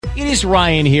It is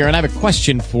Ryan here, and I have a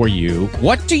question for you.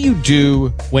 What do you do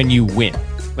when you win?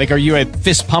 Like, are you a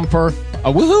fist pumper,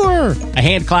 a woohooer, a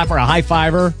hand clapper, a high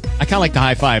fiver? I kind of like the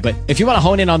high five, but if you want to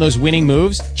hone in on those winning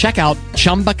moves, check out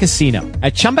Chumba Casino.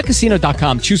 At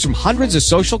ChumbaCasino.com, choose from hundreds of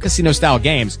social casino-style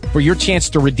games for your chance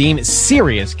to redeem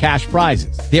serious cash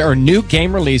prizes. There are new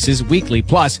game releases weekly,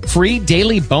 plus free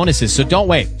daily bonuses, so don't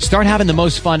wait. Start having the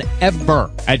most fun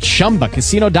ever at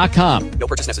ChumbaCasino.com. No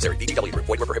purchase necessary. VGW. Void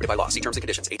where prohibited by law. See terms and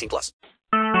conditions. 18+.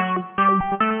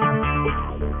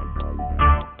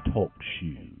 Talk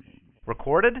shoes.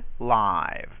 Recorded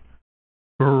live.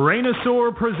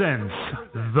 Brainosaur presents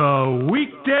the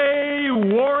Weekday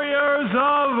Warriors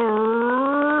of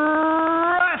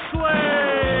Wrestling!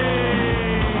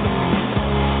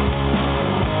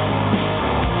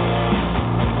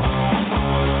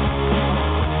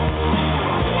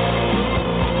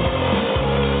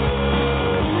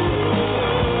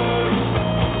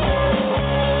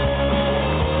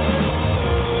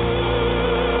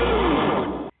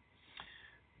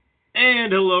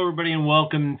 And hello, everybody, and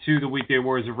welcome to the Weekday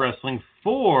Warriors of Wrestling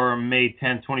for May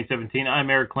 10th, 2017. I'm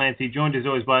Eric Clancy, joined as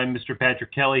always by Mr.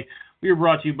 Patrick Kelly. We are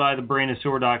brought to you by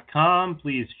thebrainosaur.com.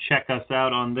 Please check us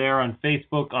out on there, on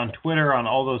Facebook, on Twitter, on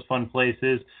all those fun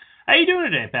places. How you doing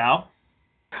today, pal?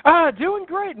 Doing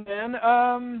great, man.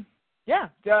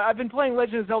 I've been playing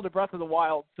Legend of Zelda Breath of the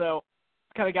Wild, so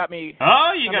it's kind of got me...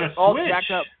 Oh, you got a all Switch.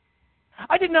 jacked up.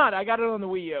 I did not. I got it on the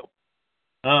Wii U.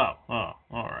 Oh, all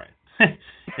right.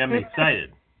 Got me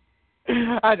excited.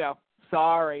 I know.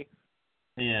 Sorry.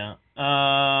 Yeah.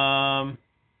 All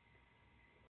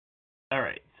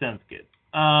right. Sounds good.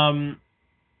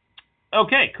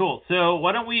 Okay. Cool. So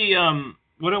why don't we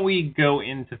go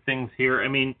into things here? I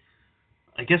mean,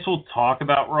 I guess we'll talk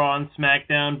about Raw and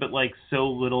SmackDown, but like so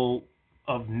little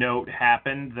of note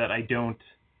happened that I don't.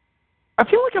 I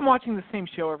feel like I'm watching the same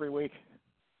show every week.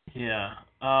 Yeah.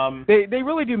 They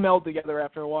really do meld together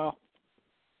after a while.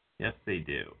 Yes, they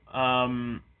do. All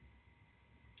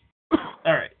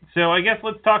right. So I guess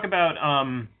let's talk about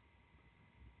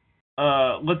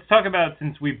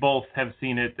since we both have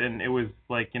seen it, and it was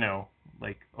about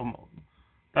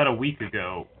a week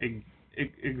ago,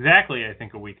 exactly I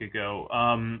think a week ago,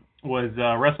 was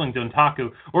Wrestling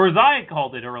Dontaku, or as I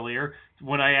called it earlier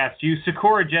when I asked you,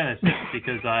 Sakura Genesis,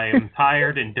 because I am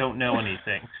tired and don't know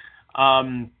anything.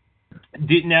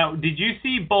 Did you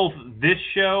see both this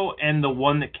show and the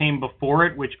one that came before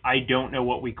it, which I don't know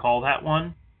what we call that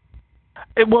one?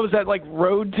 What was that, like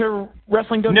Road to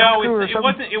Wrestling Dontaku? No, or it something?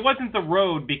 wasn't. It wasn't the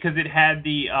Road, because it had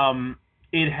the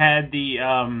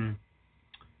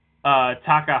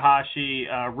Takahashi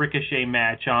Ricochet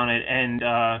match on it, and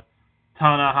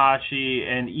Tanahashi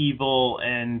and Evil,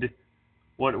 and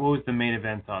what was the main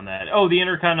event on that? Oh, the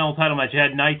Intercontinental title match. It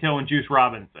had Naito and Juice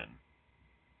Robinson.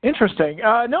 Interesting.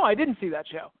 No, I didn't see that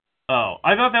show. Oh,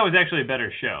 I thought that was actually a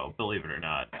better show, believe it or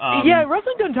not. Yeah,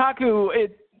 Wrestling Dontaku,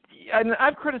 and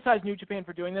I've criticized New Japan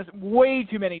for doing this, way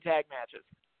too many tag matches.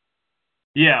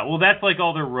 Yeah, well, that's like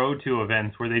all their Road to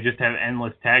events where they just have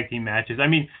endless tag team matches. I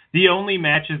mean, the only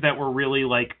matches that were really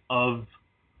like of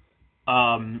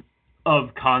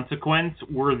consequence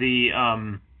were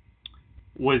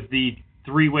was the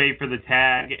three-way for the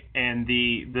tag and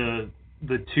the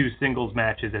two singles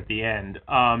matches at the end.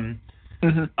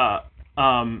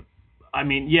 I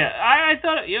mean, yeah, I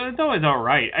thought it was all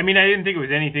right. I mean, I didn't think it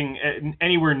was anything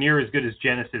anywhere near as good as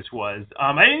Genesis was.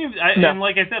 And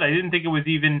like I said, I didn't think it was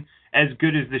even as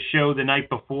good as the show the night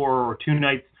before or two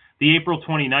nights, the April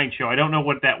 29th show. I don't know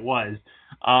what that was,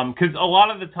 because a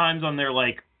lot of the times on their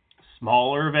like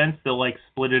smaller events, they'll like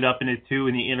split it up into two,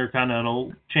 and the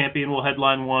Intercontinental Champion will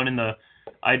headline one, and the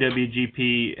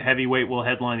IWGP Heavyweight will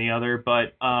headline the other.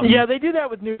 But yeah, they do that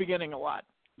with New Beginning a lot.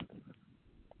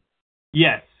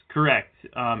 Yes, correct.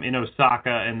 In Osaka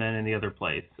and then in the other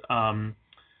place.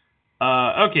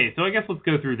 Okay, so I guess let's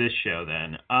go through this show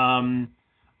then. All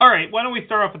right, why don't we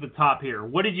start off at the top here?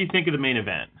 What did you think of the main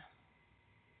event?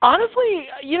 Honestly,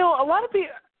 you know, a lot of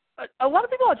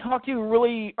people I talk to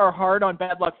really are hard on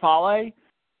Bad Luck Fale.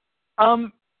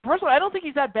 Personally, I don't think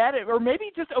he's that bad, or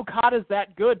maybe just Okada's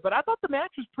that good, but I thought the match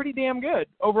was pretty damn good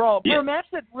overall. Yeah. For a match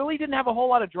that really didn't have a whole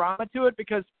lot of drama to it,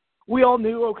 because we all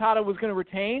knew Okada was going to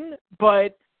retain,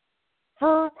 but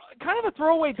for kind of a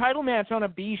throwaway title match on a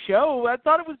B show, I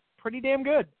thought it was pretty damn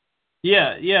good.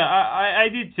 Yeah, I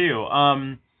did too.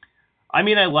 I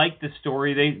mean, I liked the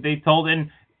story they told, and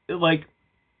like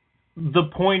the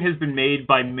point has been made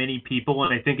by many people,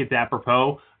 and I think it's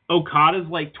apropos. Okada's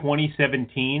like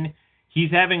 2017. He's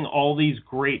having all these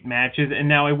great matches, and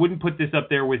now I wouldn't put this up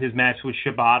there with his match with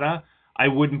Shibata. I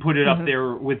wouldn't put it up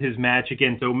there with his match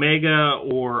against Omega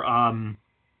or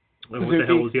what the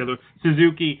hell was the other?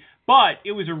 Suzuki. But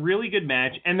it was a really good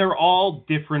match, and they're all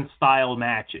different style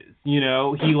matches. You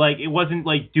know, it wasn't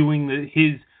like doing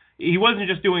he wasn't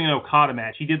just doing an Okada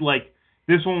match. He did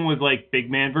this one was like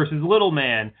big man versus little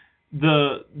man.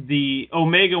 The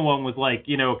Omega one was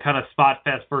kind of spot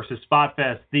fest versus spot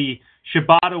fest. The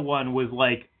Shibata one was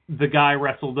the guy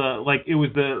wrestled it was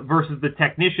versus the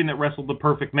technician that wrestled the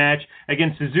perfect match.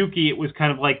 Against Suzuki, it was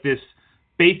kind of like this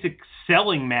basic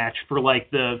selling match for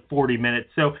the 40 minutes.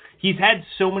 So he's had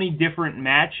so many different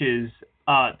matches,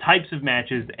 types of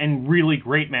matches, and really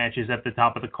great matches at the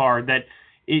top of the card that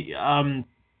it's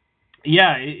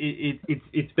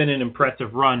been an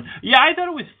impressive run. Yeah, I thought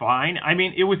it was fine. I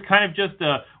mean, it was kind of just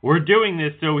we're doing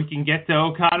this so we can get to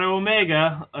Okada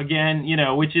Omega again,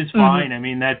 which is fine. Mm-hmm. I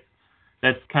mean,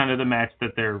 that's kind of the match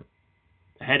that they're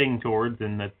heading towards,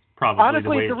 and that's probably honestly, the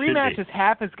way it should be. Honestly, if the rematch is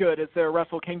half as good as their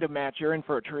Wrestle Kingdom match, you're in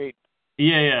for a treat.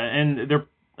 Yeah, and they're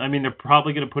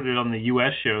probably going to put it on the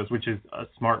U.S. shows, which is a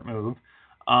smart move.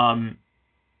 But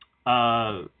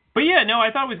yeah, no, I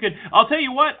thought it was good. I'll tell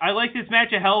you what, I like this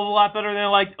match a hell of a lot better than I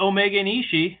liked Omega and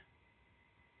Ishii.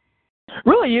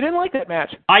 Really? You didn't like that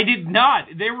match? I did not.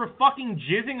 They were fucking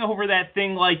jizzing over that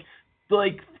thing like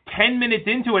 10 minutes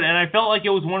into it, and I felt like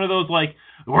it was one of those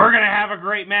we're going to have a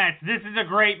great match. This is a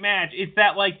great match. It's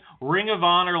that Ring of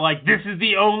Honor, this is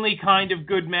the only kind of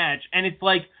good match. And it's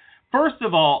first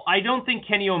of all, I don't think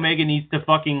Kenny Omega needs to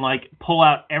fucking pull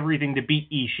out everything to beat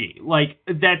Ishii.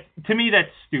 To me,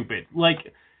 that's stupid.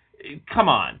 Come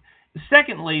on.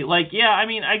 Secondly,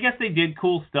 I guess they did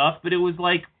cool stuff, but it was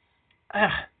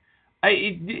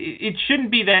it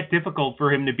shouldn't be that difficult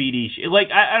for him to beat Ishii.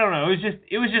 I don't know.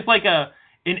 It was just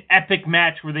an epic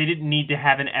match where they didn't need to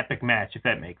have an epic match, if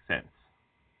that makes sense.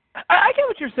 I get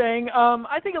what you're saying.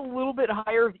 I think a little bit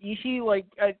higher of Ishii.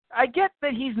 I get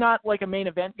that he's not a main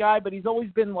event guy, but he's always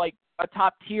been a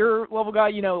top tier level guy.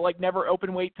 Never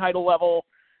open weight title level,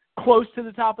 close to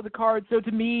the top of the card. So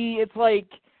to me, it's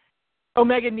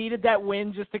Omega needed that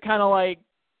win just to kind of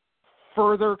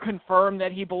further confirm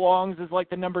that he belongs as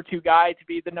the number 2 guy to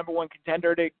be the number 1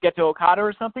 contender to get to Okada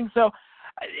or something. So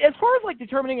as far as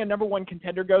determining a number 1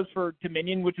 contender goes for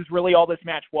Dominion, which is really all this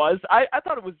match was, I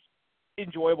thought it was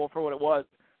enjoyable for what it was.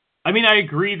 I mean, I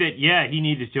agree that he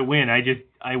needed to win.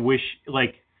 I wish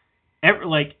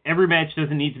every match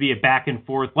doesn't need to be a back and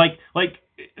forth like that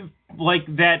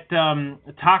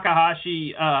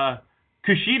Takahashi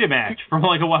Kushida match from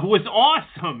a while was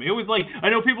awesome. It was I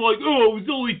know people are it was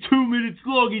only 2 minutes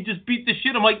long. He just beat the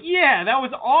shit. I'm yeah, that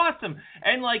was awesome.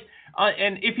 And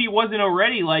and if he wasn't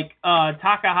already,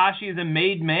 Takahashi is a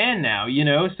made man now,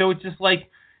 so it's just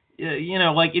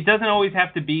it doesn't always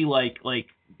have to be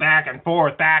back and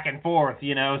forth, so I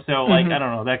don't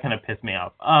know, that kind of pissed me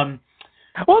off.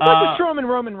 Well, it's like the Strowman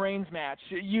Roman Reigns match.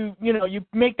 You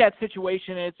make that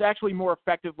situation, and it's actually more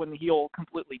effective when the heel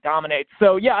completely dominates.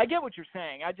 So yeah, I get what you're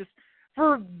saying.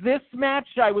 For this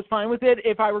match, I was fine with it.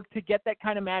 If I were to get that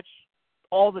kind of match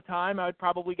all the time, I would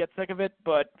probably get sick of it.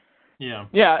 But yeah,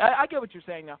 I get what you're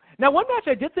saying now. Now, one match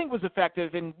I did think was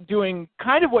effective in doing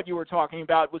kind of what you were talking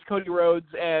about was Cody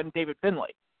Rhodes and David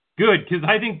Finlay. Good, because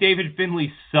I think David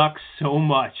Finlay sucks so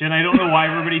much, and I don't know why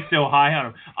everybody's so high on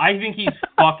him. I think he's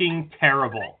fucking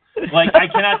terrible. I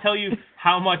cannot tell you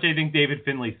how much I think David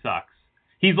Finlay sucks.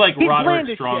 He's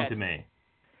Roderick Strong to me.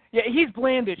 Yeah, he's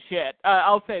bland as shit.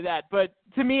 I'll say that. But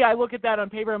to me, I look at that on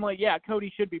paper, I'm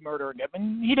Cody should be murdering him,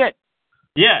 and he did.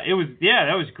 Yeah,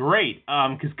 that was great.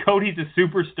 Because Cody's a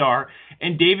superstar,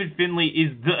 and David Finlay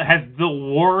has the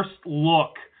worst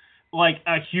look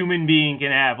a human being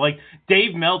can have.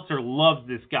 Dave Meltzer loves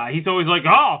this guy. He's always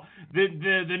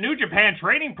the New Japan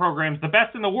training program's the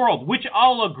best in the world, which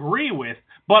I'll agree with.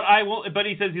 But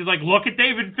he says look at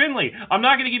David Finlay. I'm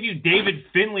not going to give you David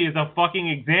Finlay as a fucking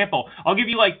example. I'll give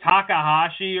you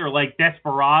Takahashi or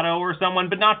Desperado or someone,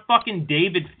 but not fucking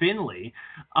David Finlay.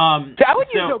 I would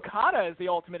use Okada as the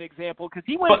ultimate example because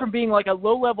he went from being a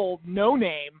low level no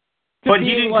name to being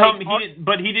he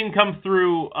didn't come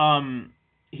through.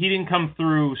 He didn't come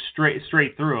through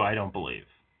straight through, I don't believe.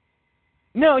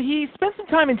 No, he spent some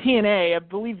time in TNA. I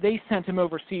believe they sent him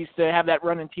overseas to have that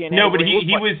run in TNA. No, but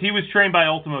he was trained by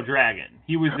Ultimo Dragon.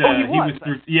 He was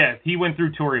he went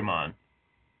through Toryumon.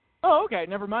 Oh, okay,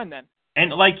 never mind then.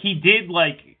 And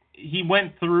he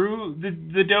went through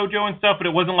the dojo and stuff, but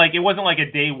it wasn't like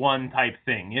a day one type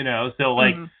thing, So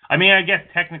I mean, I guess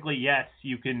technically yes,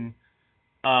 you can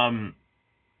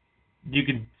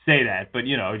say that, but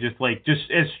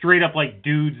just as straight up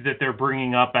dudes that they're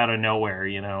bringing up out of nowhere,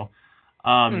 Yeah,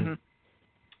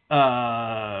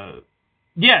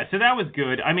 so that was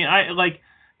good. I mean,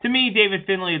 to me, David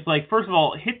Finlay, it's like, first of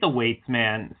all, hit the weights,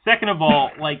 man. Second of all,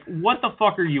 like, what the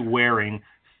fuck are you wearing?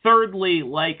 Thirdly,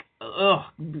 like,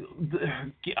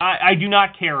 I do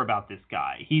not care about this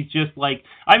guy. He's just like,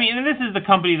 I mean, and this is the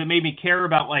company that made me care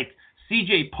about, like,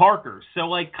 CJ Parker. So,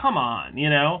 like, come on, you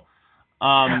know? No,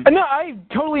 I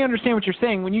totally understand what you're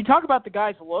saying. When you talk about the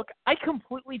guy's look, I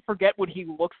completely forget what he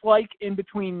looks like in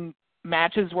between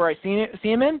matches where I see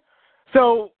him in.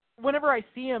 So whenever I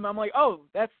see him, I'm like, oh,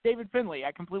 that's David Finlay.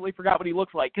 I completely forgot what he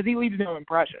looks like because he leaves no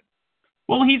impression.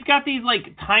 Well, he's got these,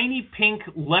 like, tiny pink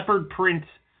leopard print,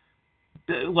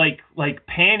 like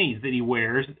panties that he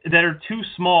wears that are too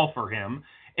small for him.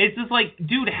 It's just like,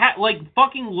 dude,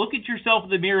 fucking look at yourself in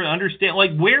the mirror and understand.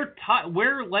 Like, wear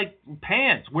like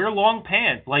pants, wear long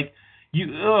pants. Like,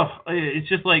 it's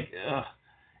just like,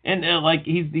 and like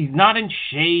he's not in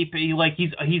shape.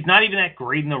 He's not even that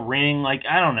great in the ring. Like,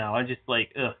 I don't know. I just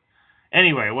like,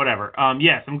 Anyway, whatever.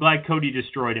 Yes, I'm glad Cody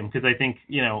destroyed him because I think,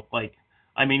 you know, like,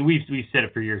 I mean, we've said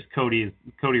it for years.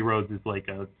 Cody Rhodes is like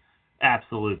a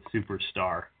absolute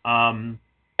superstar.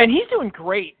 And he's doing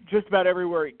great just about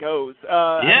everywhere he goes.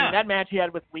 I mean, that match he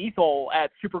had with Lethal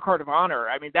at Supercard of Honor,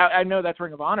 I mean, I know that's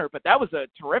Ring of Honor, but that was a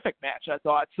terrific match, I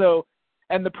thought. So,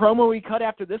 and the promo he cut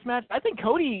after this match, I think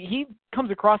Cody, he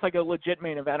comes across like a legit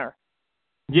main eventer.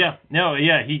 Yeah, no,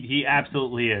 yeah, he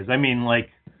absolutely is. I mean, like,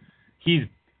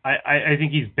 I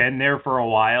think he's been there for a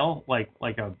while, I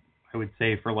would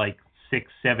say for like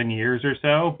 6-7 years or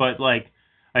so, but like,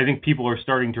 I think people are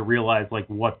starting to realize like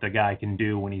what the guy can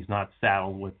do when he's not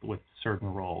saddled with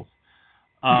certain roles.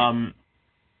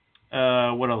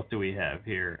 What else do we have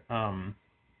here?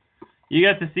 You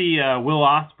got to see Will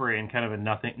Ospreay in kind of a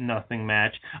nothing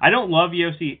match. I don't love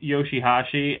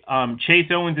Yoshihashi.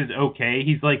 Chase Owens is okay.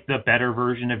 He's like the better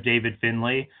version of David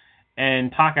Finlay,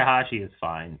 and Takahashi is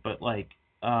fine. But like,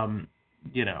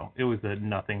 you know, it was a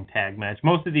nothing tag match.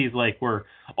 Most of these like were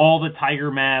all the Tiger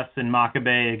Masks and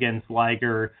Makabe against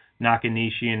Liger,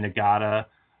 Nakanishi, and Nagata.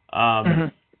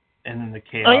 And then the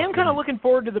Chaos. I am kind of looking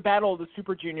forward to the battle of the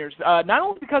Super Juniors. Not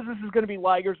only because this is going to be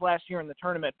Liger's last year in the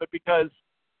tournament, but because,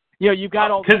 you know, you've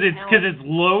got all because it's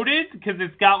loaded, because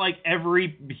it's got like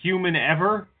every human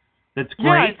ever. That's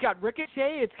great. Yeah, it's got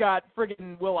Ricochet, it's got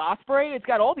friggin' Will Ospreay, it's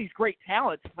got all these great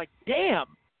talents. It's like, damn.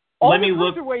 All the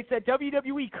cruiserweights that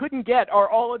WWE couldn't get are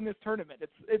all in this tournament.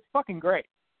 It's fucking great.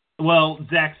 Well,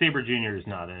 Zack Sabre Jr. is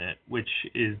not in it, which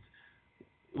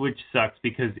sucks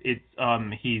because it's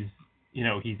he's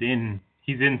in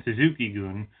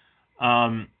Suzuki-gun.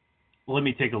 Let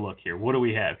me take a look here. What do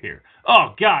we have here?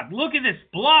 Oh God, look at this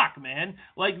block, man!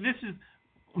 Like, this is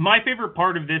my favorite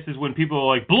part of this is when people are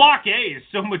like, Block A is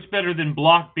so much better than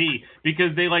Block B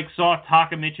because they like saw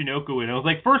Taka Michinoku, and I was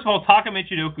like, first of all, Taka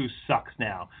Michinoku sucks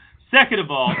now. Second of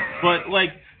all, but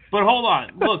hold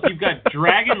on. Look, you've got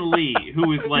Dragon Lee,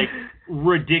 who is like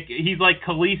ridiculous. He's like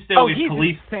Kalisto. Oh, he's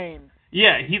insane.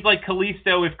 Yeah, he's like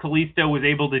Kalisto if Kalisto was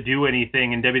able to do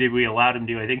anything and WWE allowed him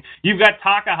to, I think. You've got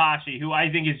Takahashi, who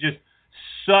I think is just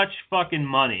such fucking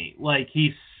money. Like,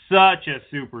 he's such a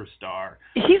superstar.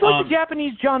 He's like the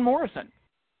Japanese John Morrison.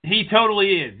 He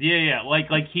totally is. Yeah. Like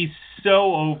he's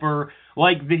so over.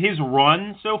 Like, his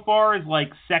run so far is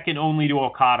like second only to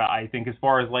Okada, I think, as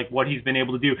far as like what he's been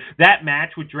able to do. That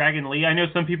match with Dragon Lee, I know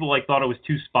some people like thought it was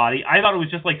too spotty. I thought it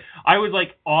was just like I was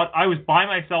by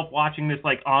myself watching this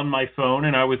like on my phone,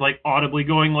 and I was like audibly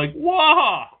going like,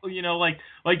 whoa, you know, like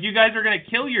you guys are gonna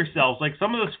kill yourselves. Like,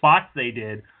 some of the spots they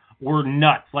did were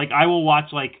nuts. Like, I will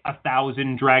watch like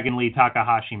 1,000 Dragon Lee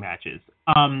Takahashi matches.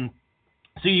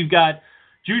 So you've got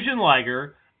Jushin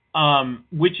Liger,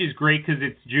 which is great because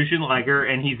it's Jushin Liger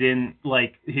and he's in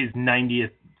like his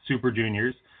 90th Super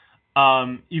Juniors.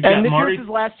 You've got Marty. This is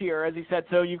last year, as he said.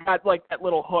 So you've got like that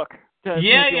little hook.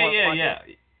 Yeah.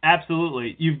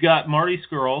 Absolutely. You've got Marty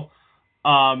Scurll.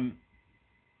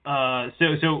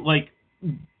 So like,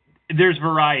 there's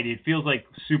variety. It feels like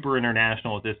super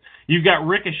international with this. You've got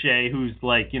Ricochet, who's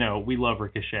like, you know, we love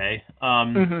Ricochet.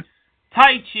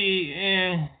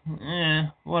 Taichi,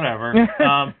 whatever.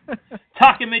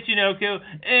 Taka Michinoku,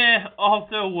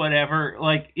 also whatever.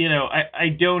 Like, you know, I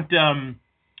don't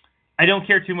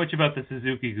care too much about the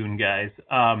Suzuki-gun guys,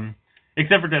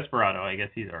 except for Desperado. I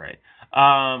guess he's all right.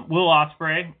 Will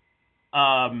Ospreay,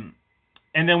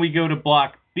 and then we go to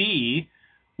Block B.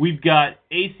 We've got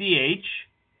ACH,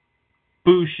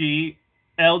 Bushi,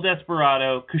 El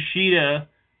Desperado, Kushida,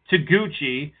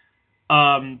 Taguchi,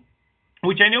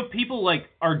 which I know people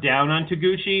like are down on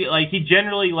Taguchi. Like, he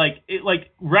generally like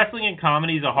wrestling and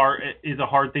comedy is a hard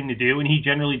thing to do, and he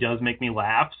generally does make me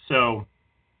laugh. So,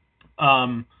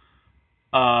 I'm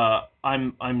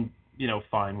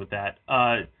fine with that.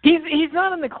 He's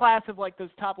not in the class of like those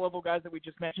top level guys that we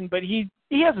just mentioned, but he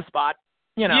has a spot.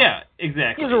 Yeah,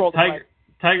 exactly. He has a role to play.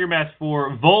 Tiger Mask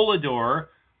 4, Volador,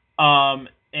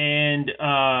 and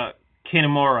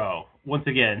Kanemaru. Once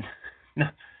again,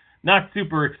 not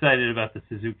super excited about the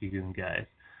Suzuki-gun guys.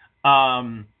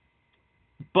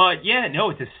 But yeah, no,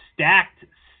 it's a stacked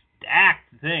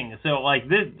thing. So like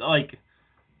this, like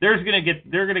they're gonna get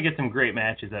some great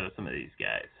matches out of some of these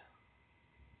guys.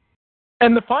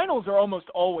 And the finals are almost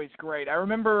always great. I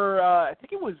remember, I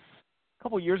think it was a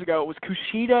couple of years ago, it was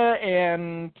Kushida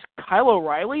and Kyle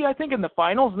O'Reilly, I think, in the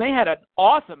finals, and they had an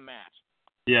awesome match.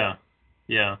 Yeah.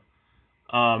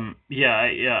 I think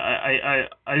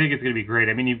it's going to be great.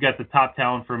 I mean, you've got the top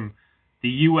talent from the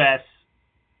U.S.,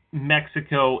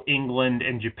 Mexico, England,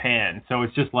 and Japan. So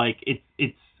it's just like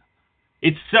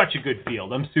it's such a good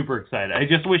field. I'm super excited. I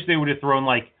just wish they would have thrown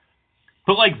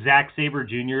put Zack Sabre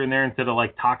Jr. in there instead of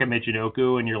Taka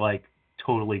Michinoku, and you're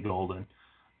totally golden.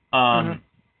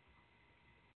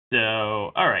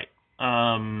 So all right,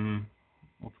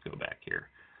 let's go back here.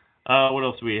 What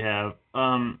else do we have?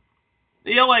 The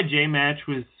LIJ match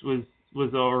was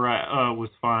all right.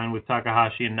 Was fine with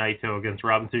Takahashi and Naito against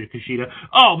Robinson and Kushida.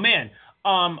 Oh man,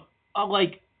 I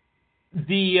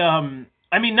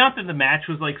mean, not that the match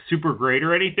was super great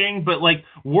or anything, but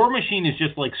War Machine is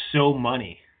just so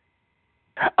money.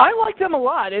 I like them a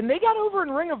lot, and they got over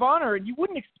in Ring of Honor, and you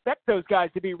wouldn't expect those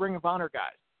guys to be Ring of Honor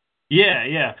guys.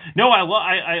 Yeah. No, I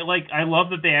love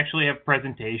that they actually have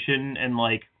presentation and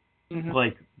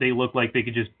they look like they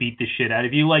could just beat the shit out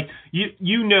of you.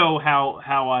 You know how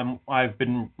I've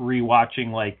been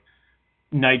rewatching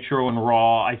Nitro and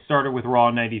Raw. I started with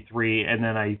Raw 93, and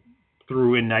then I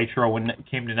threw in Nitro when it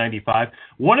came to 95.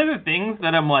 One of the things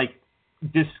that I'm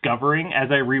discovering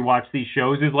as I rewatch these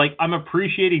shows is I'm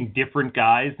appreciating different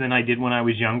guys than I did when I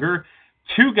was younger.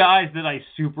 Two guys that I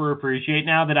super appreciate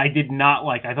now that I did not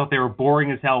like, I thought they were boring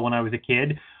as hell when I was a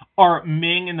kid, are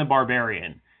Ming and the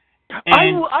Barbarian.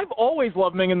 And I've always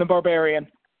loved Ming and the Barbarian.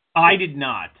 I did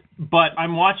not, but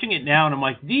I'm watching it now and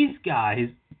I'm these guys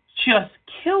just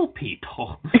kill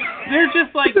people. They're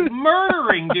just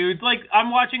murdering dudes.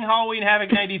 I'm watching Halloween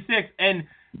Havoc 96 and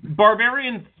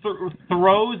Barbarian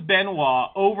throws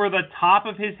Benoit over the top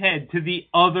of his head to the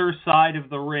other side of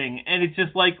the ring, and it's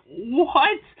just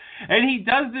what? And he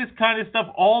does this kind of stuff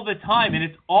all the time, and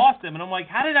it's awesome. And I'm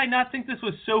how did I not think this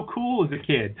was so cool as a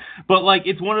kid? But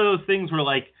it's one of those things where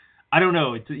I don't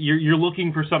know. You're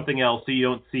looking for something else, so you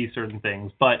don't see certain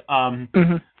things. But and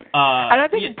I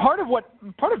think part of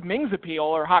Ming's appeal,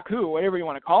 or Haku, whatever you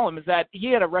want to call him, is that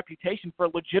he had a reputation for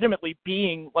legitimately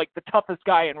being the toughest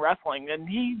guy in wrestling, and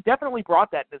he definitely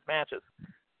brought that in his matches.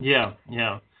 Yeah.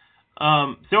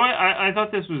 So I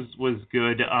thought this was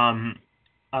good.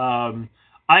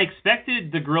 I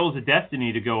expected the Guerrillas of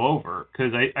Destiny to go over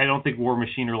because I don't think War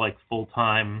Machine are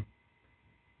full-time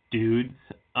dudes.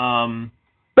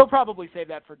 They'll probably save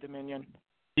that for Dominion.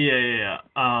 Yeah.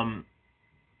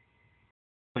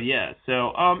 But yeah, so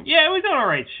it was an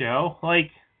alright show.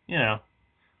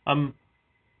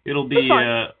 It'll be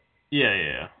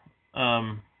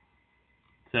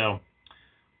so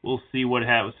we'll see what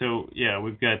happens. So yeah,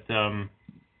 we've got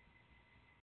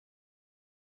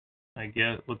I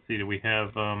guess let's see, do we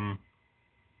have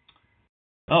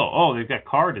they've got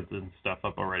cards and stuff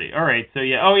up already. Alright, so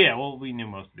yeah. Oh yeah, well we knew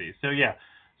most of these. So yeah.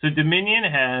 So Dominion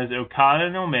has Okada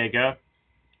and Omega,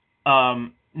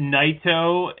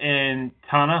 Naito and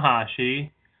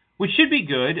Tanahashi, which should be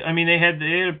good. I mean, they had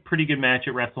a pretty good match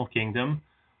at Wrestle Kingdom.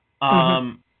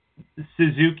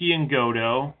 Suzuki and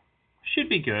Goto should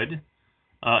be good.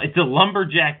 It's a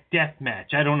lumberjack death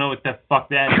match. I don't know what the fuck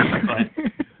that is, but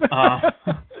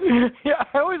yeah,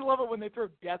 I always love it when they throw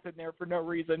death in there for no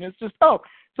reason. It's just, so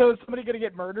is somebody going to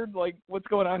get murdered? What's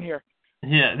going on here?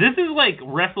 Yeah, this is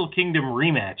Wrestle Kingdom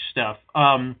rematch stuff.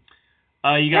 You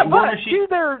got War Machine.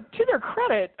 To their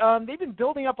credit, they've been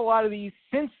building up a lot of these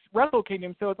since Wrestle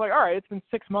Kingdom, so it's all right, it's been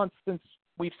 6 months since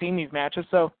we've seen these matches,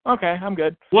 so okay, I'm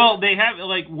good. Well, they have so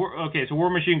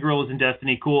War Machine, Guerrillas, and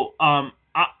Destiny, cool.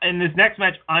 And this next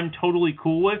match I'm totally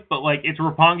cool with, but it's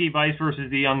Roppongi Vice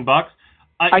versus the Young Bucks.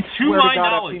 I swear to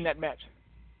God, I've seen that match.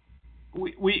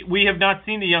 We have not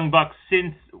seen the Young Bucks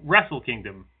since Wrestle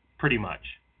Kingdom, pretty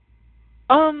much.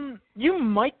 You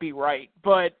might be right,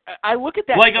 but I look at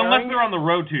that. Unless they're on the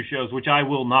road to shows, which I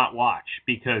will not watch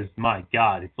because, my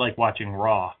God, it's like watching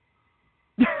Raw.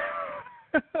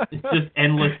 It's just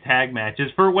endless tag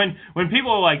matches. For when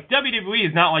people are WWE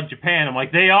is not like Japan, I'm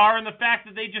they are in the fact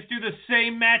that they just do the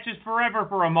same matches forever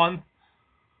for a month.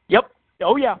 Yep.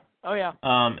 Oh yeah.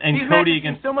 And these Cody matches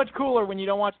against so much cooler when you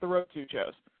don't watch the road to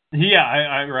shows.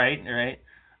 Yeah, right.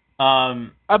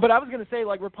 But I was going to say,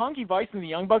 like, Roppongi Vice and the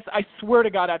Young Bucks, I swear to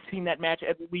God I've seen that match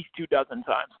at least 24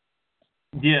 times.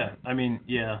 Yeah, I mean,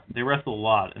 yeah, they wrestle a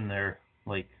lot, and they're,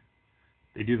 like,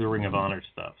 they do the Ring of Honor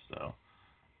stuff, so.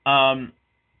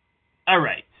 All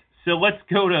right, so let's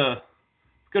go to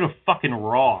fucking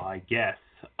Raw, I guess.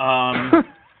 A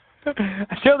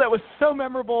show that was so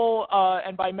memorable,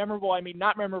 and by memorable I mean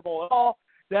not memorable at all,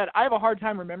 that I have a hard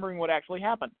time remembering what actually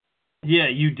happened. Yeah,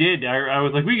 you did. I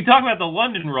was like, we can talk about the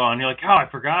London Raw, and you're like, oh, I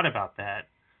forgot about that.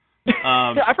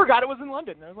 I forgot it was in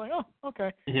London. I was like, oh,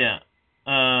 okay. Yeah.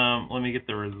 Let me get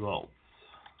the results.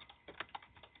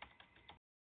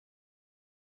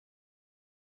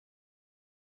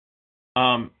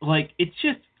 Like, it's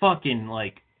just fucking,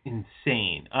 like,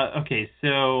 insane. Okay,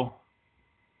 so...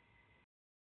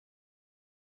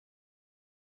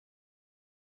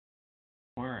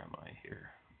 Where am I here?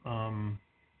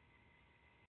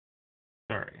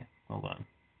 Sorry, hold on.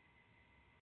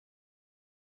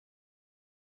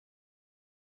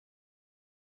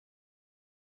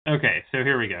 Okay, so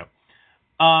here we go.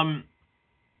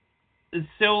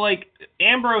 So, like,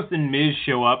 Ambrose and Miz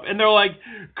show up, and they're like,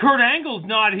 Kurt Angle's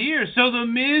not here, so the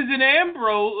Miz and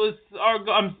Ambrose are,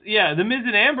 the Miz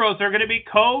and Ambrose are going to be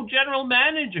co-general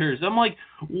managers. I'm like,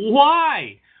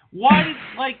 why? Why did,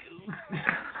 like,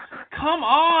 come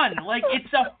on. Like, it's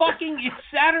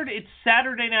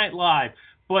Saturday Night Live,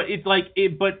 but it's like,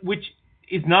 which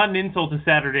is not an insult to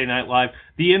Saturday Night Live.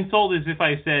 The insult is if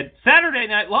I said, Saturday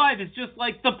Night Live is just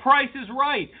like The Price is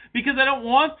Right, because I don't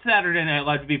want Saturday Night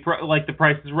Live to be like The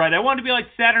Price is Right. I want it to be like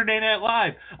Saturday Night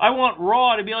Live. I want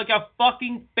Raw to be like a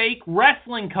fucking fake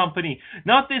wrestling company,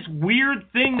 not this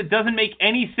weird thing that doesn't make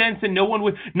any sense and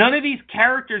none of these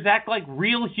characters act like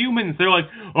real humans. They're like,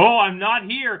 oh, I'm not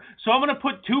here, so I'm going to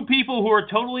put two people who are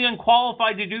totally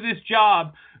unqualified to do this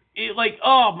job.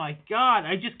 Oh my God,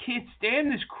 I just can't stand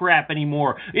this crap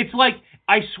anymore. It's like,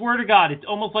 I swear to God, it's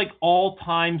almost like all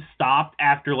time stopped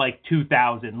after like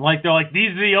 2000. Like, they're like,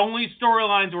 these are the only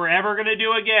storylines we're ever going to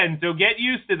do again, so get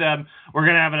used to them. We're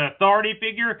going to have an authority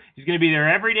figure. He's going to be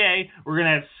there every day. We're going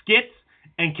to have skits.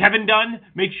 And Kevin Dunn,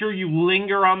 make sure you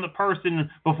linger on the person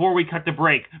before we cut the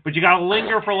break. But you got to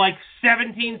linger for like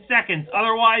 17 seconds.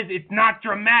 Otherwise, it's not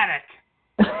dramatic.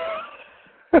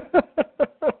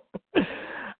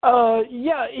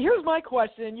 Yeah, here's my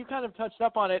question. You kind of touched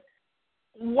up on it.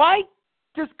 Why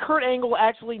does Kurt Angle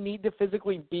actually need to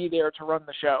physically be there to run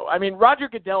the show? I mean, Roger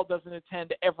Goodell doesn't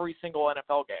attend every single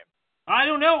NFL game. I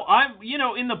don't know.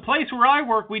 In the place where I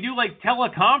work, we do like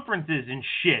teleconferences and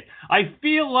shit. I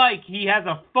feel like he has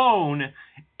a phone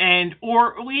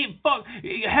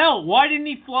hell, why didn't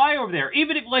he fly over there?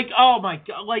 Even if, like, oh my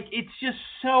God, like, it's just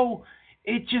so,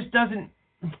 it just doesn't.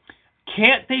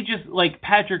 Can't they just, like,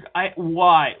 Patrick,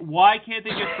 why can't they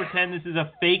just pretend this is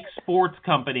a fake sports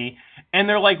company and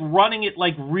they're, like, running it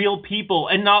like real people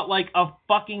and not like a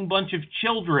fucking bunch of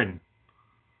children?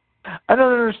 I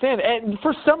don't understand. And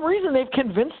for some reason they've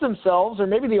convinced themselves, or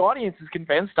maybe the audience is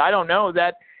convinced, I don't know,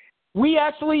 that we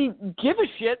actually give a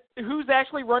shit who's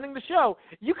actually running the show.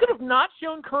 You could have not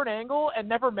shown Kurt Angle and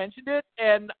never mentioned it,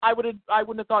 and I wouldn't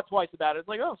have thought twice about it. It's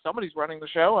like, oh, somebody's running the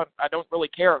show. I don't really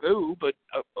care who, but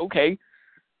okay.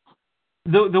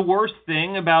 The worst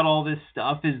thing about all this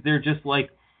stuff is they're just like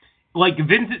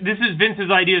Vince. This is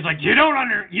Vince's idea. It's like, you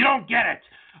don't get it.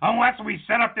 Unless we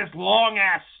set up this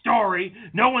long-ass story,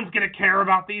 no one's going to care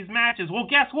about these matches. Well,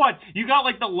 guess what? You got,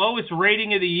 like, the lowest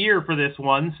rating of the year for this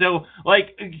one. So,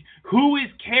 like, who is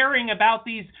caring about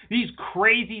these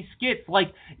crazy skits?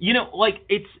 Like,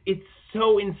 it's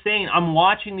so insane. I'm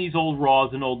watching these old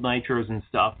Raws and old Nitros and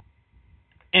stuff.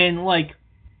 And, like,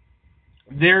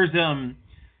 there's,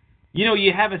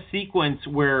 you have a sequence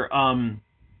where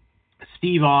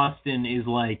Steve Austin is,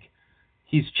 like,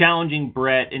 he's challenging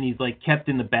Brett, and he's, like, kept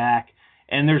in the back.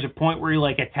 And there's a point where he,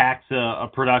 like, attacks a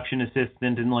production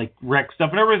assistant and, like, wrecks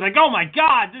stuff. And everybody's like, oh, my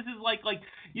God, this is, like,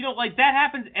 that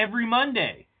happens every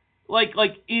Monday. Like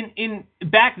in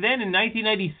back then in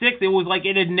 1996, it was like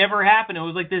it had never happened. It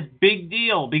was like this big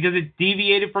deal because it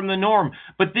deviated from the norm.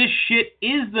 But this shit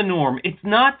is the norm. It's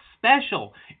not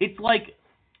special. It's like,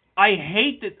 I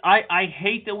hate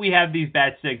that we have these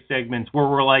bad segments where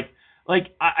we're like,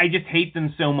 I just hate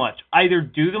them so much. Either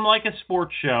do them like a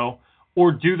sports show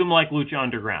or do them like Lucha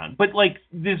Underground. But, like,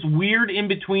 this weird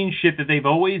in-between shit that they've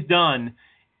always done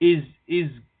is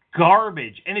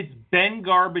garbage. And it's been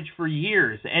garbage for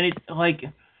years. And it's, like,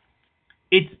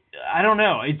 I don't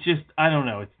know. It's just, I don't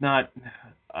know. It's not,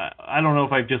 I don't know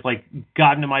if I've just, like,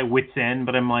 gotten to my wit's end,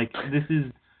 but I'm like, this is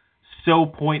so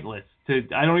pointless.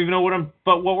 I don't even know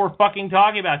what we're fucking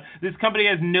talking about. This company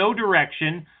has no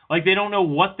direction. Like, they don't know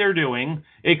what they're doing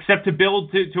except to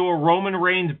build to a Roman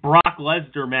Reigns Brock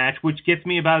Lesnar match, which gets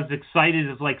me about as excited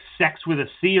as, like, sex with a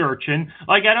sea urchin.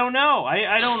 Like, I don't know.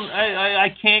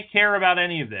 I can't care about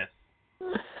any of this.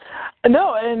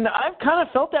 No, and I've kind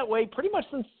of felt that way pretty much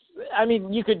since, I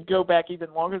mean, you could go back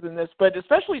even longer than this, but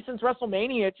especially since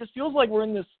WrestleMania, it just feels like we're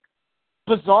in this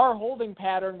bizarre holding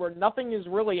pattern where nothing is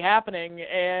really happening,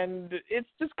 and it's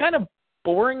just kind of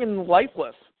boring and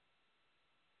lifeless.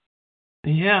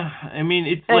 Yeah, I mean,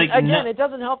 it's and like... Again, it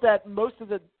doesn't help that most of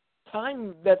the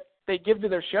time that they give to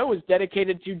their show is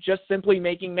dedicated to just simply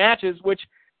making matches, which,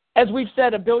 as we've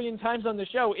said a billion times on the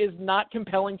show, is not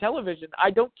compelling television. I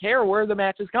don't care where the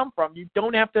matches come from. You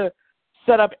don't have to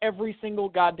set up every single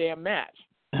goddamn match.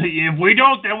 If we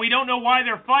don't, then we don't know why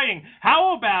they're fighting.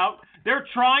 How about they're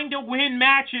trying to win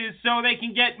matches so they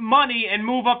can get money and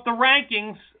move up the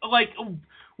rankings? Like,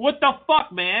 what the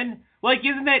fuck, man? Like,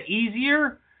 isn't that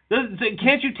easier?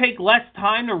 Can't you take less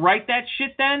time to write that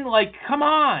shit then? Like, come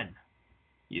on.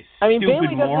 You stupid Bailey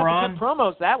doesn't moron. have to cut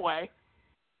promos that way.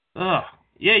 Ugh.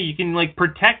 Yeah, you can, like,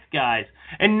 protect guys.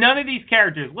 And none of these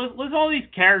characters, list all these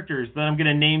characters that I'm going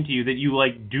to name to you that you,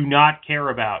 like, do not care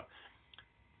about.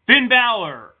 Finn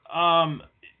Balor,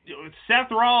 Seth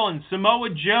Rollins,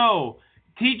 Samoa Joe,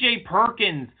 TJ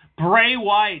Perkins, Bray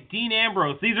Wyatt, Dean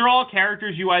Ambrose. These are all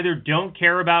characters you either don't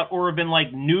care about or have been,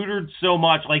 like, neutered so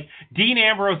much. Like, Dean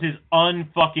Ambrose is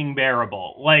unfucking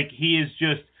bearable. Like, he is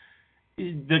just...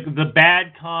 The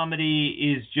bad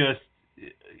comedy is just...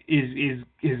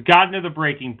 is gotten to the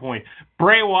breaking point.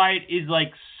 Bray Wyatt is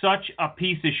like such a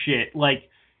piece of shit. Like,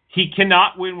 he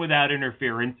cannot win without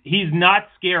interference. He's not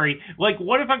scary. Like,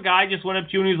 what if a guy just went up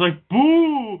to you and he's like,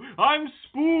 "Boo, I'm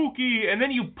spooky," and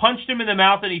then you punched him in the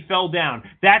mouth and he fell down?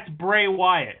 That's Bray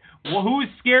Wyatt. Well, who's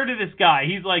scared of this guy?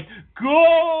 He's like,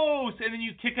 "Ghost," and then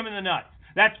you kick him in the nuts.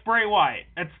 That's Bray Wyatt.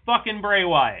 That's fucking Bray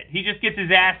Wyatt. He just gets his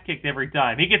ass kicked every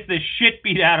time. He gets the shit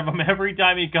beat out of him every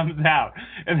time he comes out.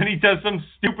 And then he does some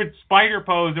stupid spider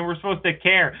pose and we're supposed to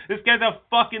care. This guy's a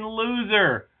fucking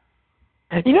loser.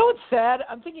 You know what's sad?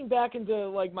 I'm thinking back into,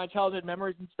 like, my childhood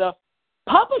memories and stuff.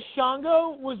 Papa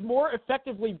Shango was more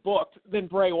effectively booked than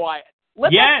Bray Wyatt.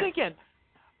 Let that sink in.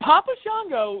 Papa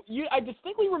Shango, I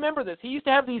distinctly remember this. He used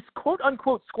to have these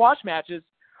quote-unquote squash matches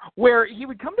where he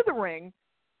would come to the ring.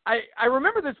 I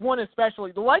remember this one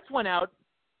especially. The lights went out.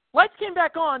 Lights came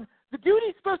back on. The dude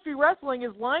he's supposed to be wrestling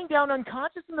is lying down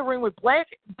unconscious in the ring with black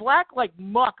like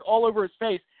muck all over his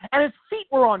face, and his feet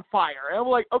were on fire. And I'm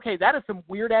like, okay, that is some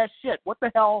weird-ass shit. What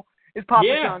the hell is Papa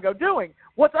Shango doing?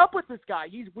 What's up with this guy?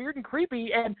 He's weird and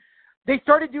creepy, and they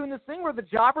started doing this thing where the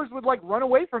jobbers would, like, run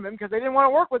away from him because they didn't want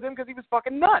to work with him because he was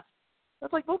fucking nuts. I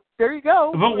was like, well, there you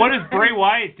go. But what does Bray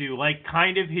Wyatt do? Like,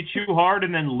 kind of hit you hard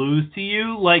and then lose to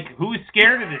you? Like, who's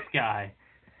scared of this guy?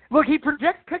 Look, he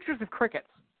projects pictures of crickets.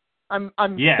 I'm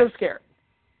so scared.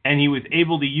 And he was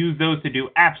able to use those to do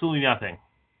absolutely nothing.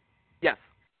 Yes.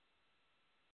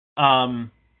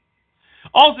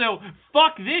 Also,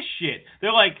 fuck this shit.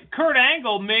 They're like, Kurt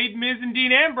Angle made Miz and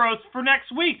Dean Ambrose for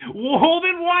next week. Well,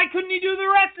 then why couldn't he do the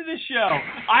rest of the show?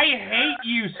 I hate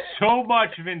you so much,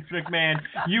 Vince McMahon.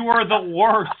 You are the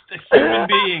worst human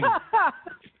being.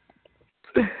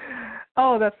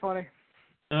 Oh, that's funny.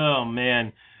 Oh,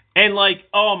 man. And, like,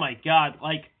 oh, my God.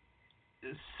 Like,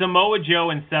 Samoa Joe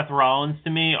and Seth Rollins,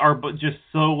 to me, are just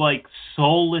so, like,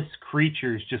 soulless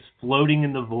creatures just floating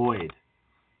in the void.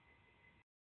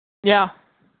 Yeah.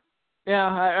 Yeah,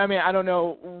 I mean, I don't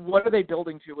know. What are they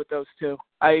building to with those two?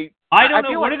 I don't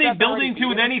know. What are they building to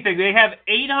with anything? They have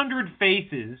 800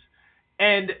 faces,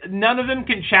 and none of them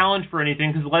can challenge for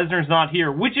anything because Lesnar's not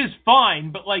here, which is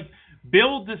fine, but, like,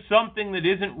 build to something that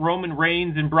isn't Roman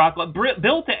Reigns and Brock Lesnar.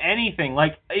 Build to anything.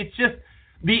 Like, it's just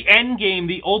the end game,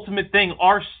 the ultimate thing.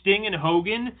 Our Sting and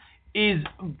Hogan is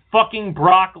fucking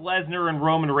Brock Lesnar and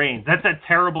Roman Reigns. That's a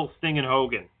terrible Sting and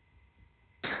Hogan.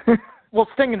 Well,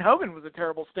 Sting and Hogan was a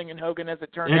terrible Sting and Hogan, as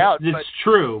it turned out. It's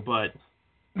true, but...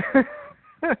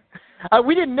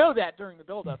 we didn't know that during the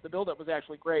build-up. The build-up was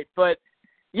actually great. But,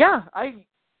 yeah,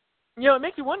 it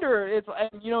makes you wonder. It's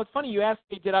funny you asked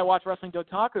me, did I watch Wrestling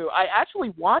Dotaku? I actually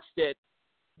watched it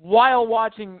while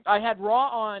watching... I had Raw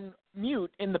on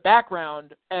mute in the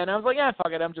background, and I was like, yeah,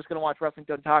 fuck it, I'm just going to watch Wrestling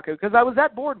Dotaku, because I was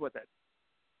that bored with it.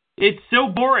 It's so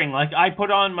boring. Like, I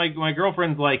put on my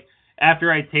girlfriend's, like...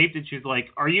 After I taped it, she's like,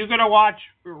 "Are you going to watch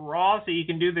Raw so you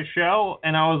can do the show?"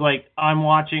 And I was like, "I'm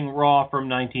watching Raw from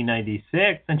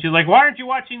 1996." And she's like, "Why aren't you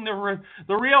watching the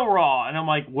real Raw?" And I'm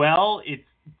like, "Well, it's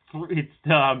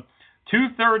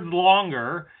 2/3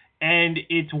 longer, and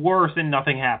it's worse and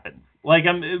nothing happens."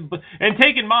 And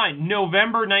take in mind,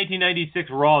 November 1996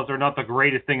 Raws are not the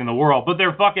greatest thing in the world, but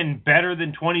they're fucking better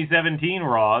than 2017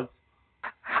 Raws.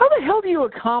 How the hell do you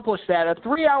accomplish that? A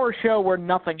 3-hour show where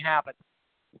nothing happens?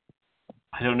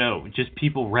 I don't know. Just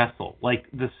people wrestle. Like,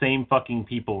 the same fucking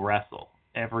people wrestle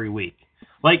every week.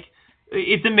 Like,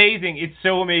 it's amazing. It's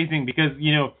so amazing because,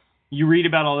 you read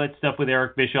about all that stuff with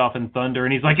Eric Bischoff and Thunder,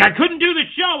 and he's like, I couldn't do the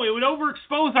show. It would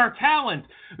overexpose our talent.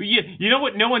 You know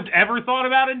what no one's ever thought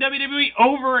about in WWE?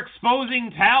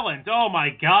 Overexposing talent. Oh, my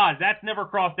God. That's never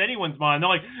crossed anyone's mind. They're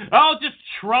like, oh, just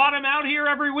trot him out here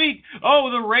every week. Oh,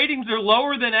 the ratings are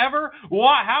lower than ever?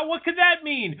 What could that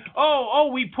mean? Oh,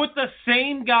 we put the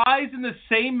same guys in the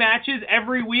same matches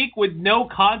every week with no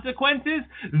consequences?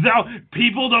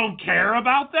 People don't care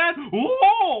about that?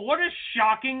 Whoa, what a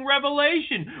shocking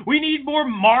revelation. We need more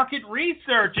market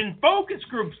research and focus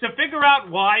groups to figure out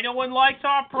why no one likes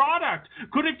our product.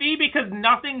 Could it be because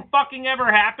nothing fucking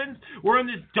ever happens? We're in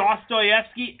this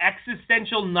Dostoevsky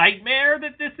existential nightmare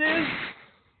that this is?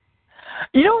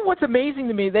 You know what's amazing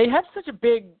to me? They have such a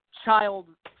big child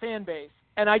fan base,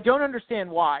 and I don't understand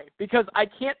why. Because I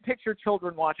can't picture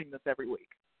children watching this every week.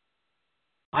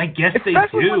 I guess they do.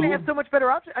 Especially when they have so much better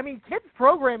options. I mean, kids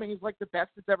programming is like the best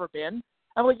it's ever been.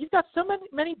 I'm like, you've got so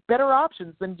many better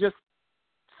options than just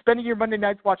spending your Monday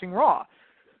nights watching Raw.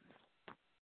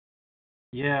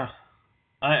 Yeah,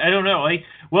 I don't know.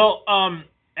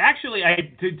 Actually,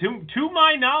 to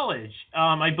my knowledge,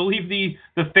 I believe the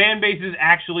fan base is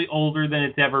actually older than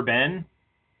it's ever been.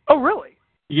 Oh, really?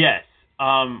 Yes.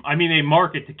 I mean, they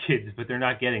market to kids, but they're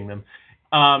not getting them.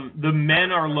 The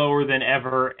men are lower than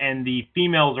ever, and the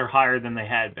females are higher than they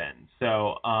had been.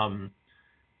 So,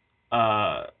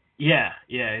 yeah,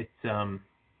 it's a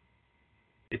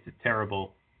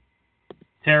terrible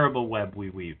web we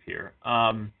weave here.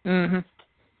 Mm-hmm.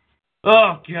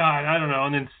 Oh God, I don't know.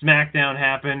 And then Smackdown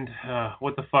happened.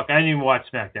 What the fuck? I didn't even watch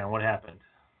Smackdown. What happened?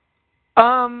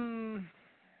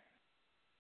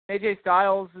 AJ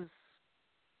Styles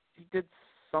he did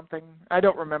something. I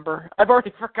don't remember. I've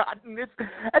already forgotten. And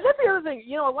that's the other thing.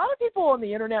 A lot of people on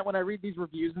the internet, when I read these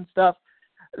reviews and stuff,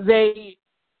 they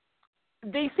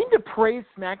seem to praise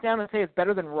SmackDown and say it's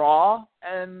better than Raw,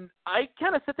 and I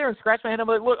kind of sit there and scratch my head. I'm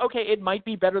like, look, okay, it might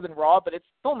be better than Raw, but it's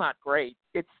still not great.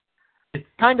 It's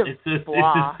kind of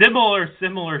blah. It's a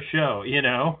similar show,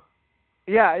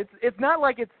 Yeah, it's not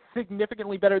like it's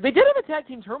significantly better. They did have a tag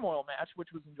team turmoil match,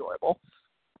 which was enjoyable.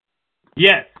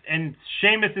 Yes, and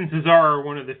Sheamus and Cesaro are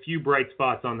one of the few bright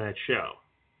spots on that show.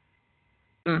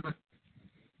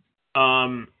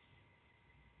 Mm-hmm.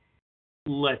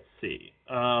 Let's see.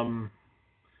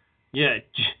 Yeah,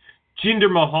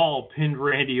 Jinder Mahal pinned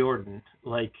Randy Orton.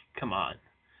 Like, come on.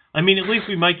 I mean, at least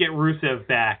we might get Rusev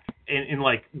back in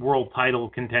like world title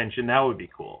contention. That would be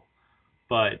cool.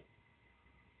 But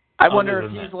I wonder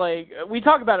if he's like, we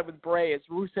talk about it with Bray. Is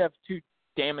Rusev too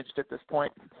damaged at this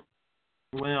point?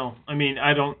 Well, I mean,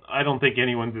 I don't think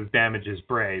anyone's as damaged as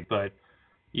Bray, but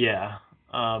yeah.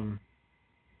 I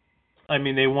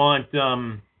mean, they want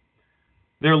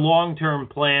their long-term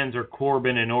plans are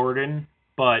Corbin and Orton,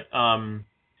 but I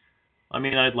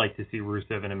mean, I'd like to see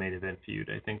Rusev in a main event feud.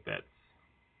 I think that's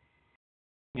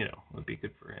would be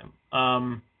good for him.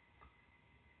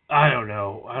 I don't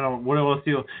know. What else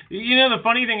do you? The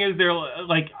funny thing is, they're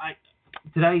like,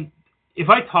 if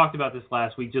I talked about this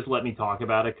last week, just let me talk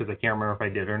about it because I can't remember if I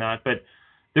did or not. But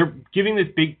they're giving this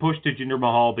big push to Jinder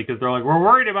Mahal because they're like, we're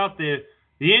worried about the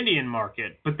Indian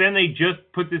market. But then they just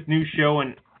put this new show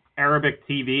on Arabic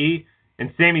TV,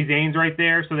 and Sami Zayn's right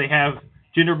there, so they have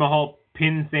Jinder Mahal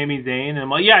pin Sami Zayn. And I'm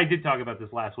like, yeah, I did talk about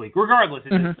this last week. Regardless,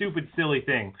 it's a stupid, silly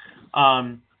thing.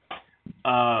 I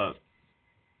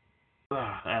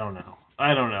don't know.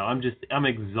 I'm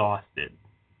exhausted.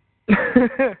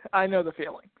 I know the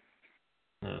feeling.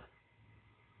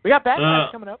 We got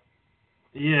Backlash coming up.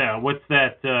 Yeah, what's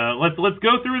that? Let's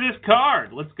go through this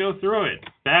card. Let's go through it.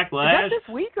 Backlash. Is that this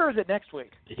week or is it next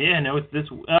week? Yeah, no, it's this.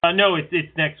 No,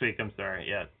 it's next week. I'm sorry.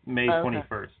 Yeah, May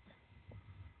 21st.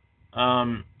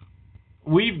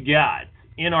 We've got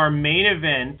in our main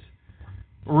event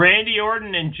Randy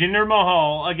Orton and Jinder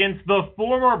Mahal against the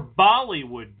former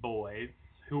Bollywood boys,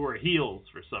 who are heels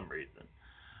for some reason.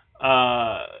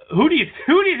 Who do you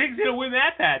think's gonna win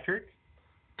that, Patrick?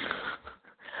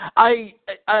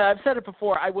 I've said it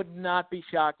before. I would not be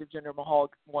shocked if Jinder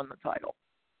Mahal won the title.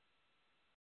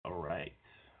 All right.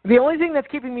 The only thing that's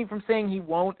keeping me from saying he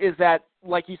won't is that,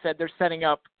 like you said, they're setting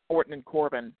up Orton and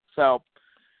Corbin. So,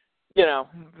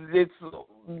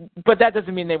 but that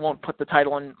doesn't mean they won't put the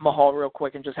title on Mahal real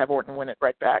quick and just have Orton win it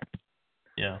right back.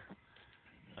 Yeah.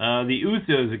 The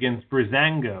Usos against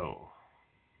Breezango.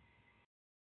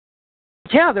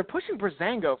 Yeah, they're pushing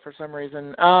Breezango for some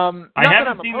reason. I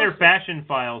haven't seen their Fashion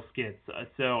File skits,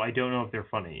 so I don't know if they're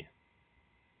funny.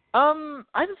 I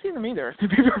haven't seen them either, to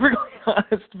be perfectly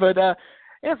honest. But yeah,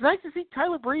 it's nice to see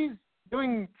Tyler Breeze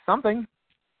doing something.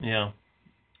 Yeah.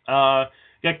 Got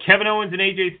Kevin Owens and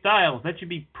AJ Styles. That should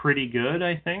be pretty good,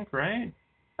 I think, right?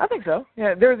 I think so.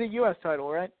 Yeah, they're the U.S.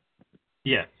 title, right?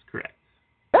 Yes, correct.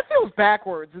 That feels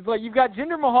backwards. It's like you've got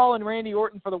Jinder Mahal and Randy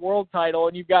Orton for the world title,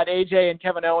 and you've got AJ and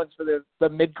Kevin Owens for the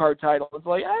mid-card title. It's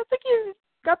like, I think you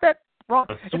got that wrong.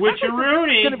 A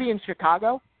switcheroonie. It's going to be in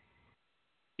Chicago?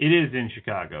 It is in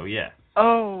Chicago, yes.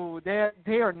 Oh, they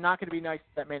are not going to be nice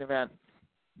to that main event.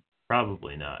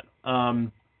 Probably not.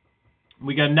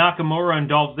 We got Nakamura and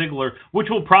Dolph Ziggler, which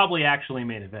will probably actually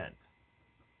main event.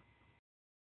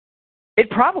 It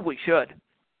probably should.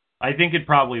 I think it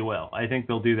probably will. I think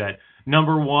they'll do that.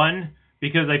 Number one,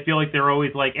 because I feel like they're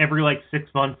always like, every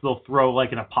 6 months they'll throw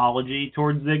like an apology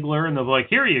towards Ziggler, and they'll be like,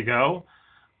 here you go.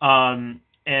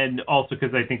 And also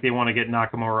because I think they want to get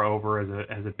Nakamura over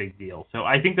as a big deal. So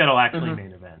I think that'll actually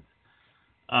main event.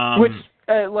 Which,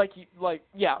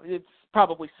 yeah, it's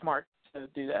probably smart to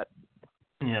do that.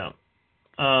 Yeah.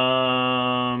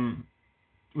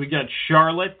 We got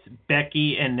Charlotte,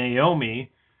 Becky, and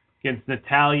Naomi against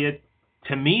Natalya,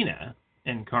 Tamina,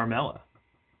 and Carmella.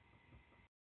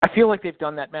 I feel like they've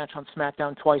done that match on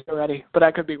SmackDown twice already, but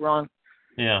I could be wrong.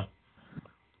 Yeah.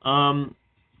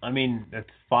 I mean, that's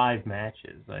 5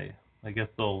 matches. I guess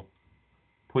they'll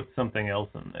put something else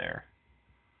in there.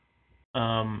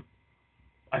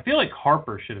 I feel like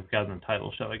Harper should have gotten the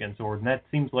title shot against Orton. That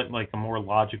seems like a more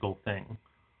logical thing.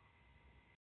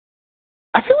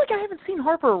 I feel like I haven't seen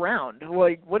Harper around.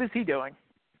 Like, what is he doing?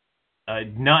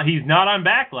 He's not on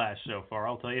Backlash so far,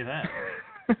 I'll tell you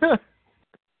that.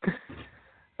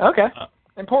 Okay.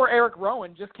 And poor Eric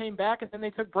Rowan just came back, and then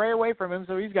they took Bray away from him,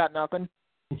 so he's got nothing.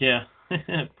 Yeah.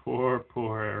 poor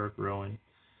Eric Rowan.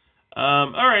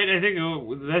 All right, I think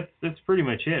that's pretty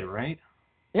much it, right?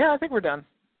 Yeah, I think we're done.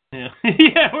 Yeah,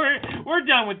 yeah, we're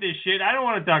done with this shit. I don't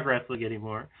want to talk wrestling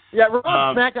anymore. Yeah,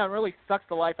 Raw and SmackDown really sucks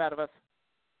the life out of us.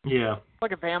 Yeah. It's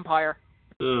like a vampire.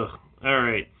 Ugh. All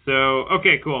right. So,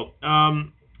 okay, cool. All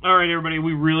right, everybody,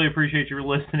 we really appreciate you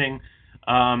listening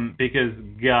because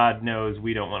God knows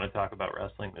we don't want to talk about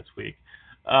wrestling this week.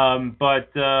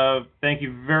 But thank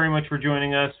you very much for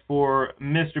joining us. For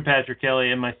Mr. Patrick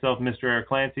Kelly and myself, Mr. Eric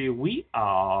Clancy, we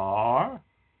are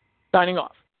signing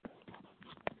off.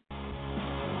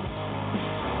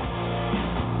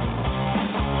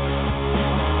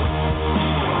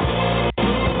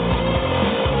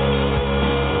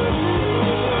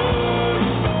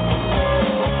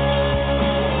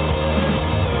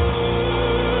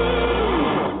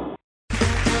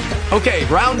 Okay,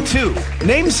 round 2.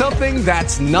 Name something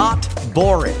that's not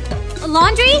boring. A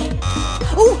laundry?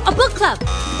 Ooh, a book club.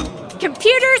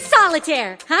 Computer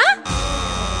solitaire, huh?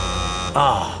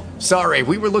 Ah, sorry,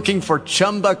 we were looking for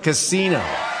Chumba Casino.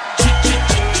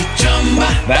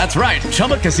 That's right,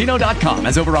 ChumbaCasino.com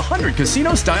has over 100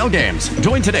 casino-style games.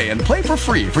 Join today and play for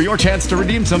free for your chance to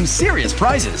redeem some serious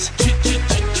prizes.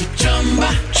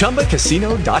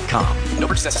 ChumbaCasino.com. No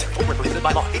purchase necessary. Void where prohibited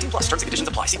by law. 18+ terms and conditions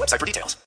apply. See website for details.